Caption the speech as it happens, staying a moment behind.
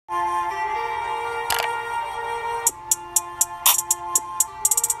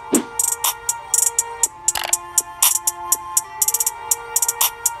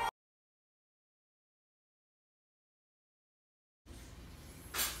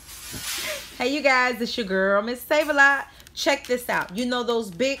Hey you guys, it's your girl Miss Save-A-Lot. Check this out. You know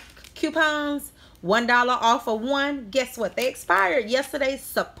those big coupons, $1 off of one? Guess what? They expired yesterday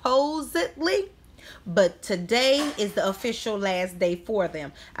supposedly, but today is the official last day for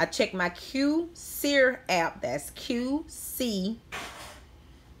them. I checked my QSEER app. That's QSEER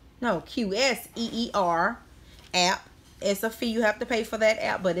app. It's a fee you have to pay for that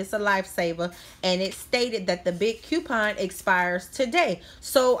app, but it's a lifesaver. And it stated that the big coupon expires today.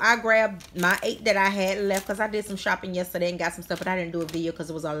 So I grabbed my 8 that I had left because I did some shopping yesterday and got some stuff, but I didn't do a video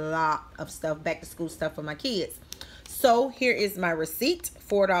because it was a lot of stuff, back to school stuff for my kids. So here is my receipt,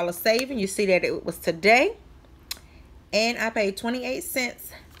 $4 saving. You see that it was today. And I paid 28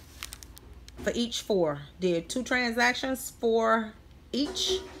 cents for each 4. Did 2 transactions for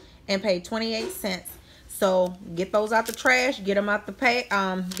each and paid 28 cents. So get those out the trash, get them out the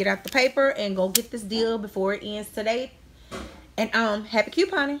get out the paper, and go get this deal before it ends today. And happy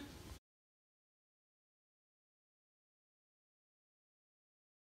couponing.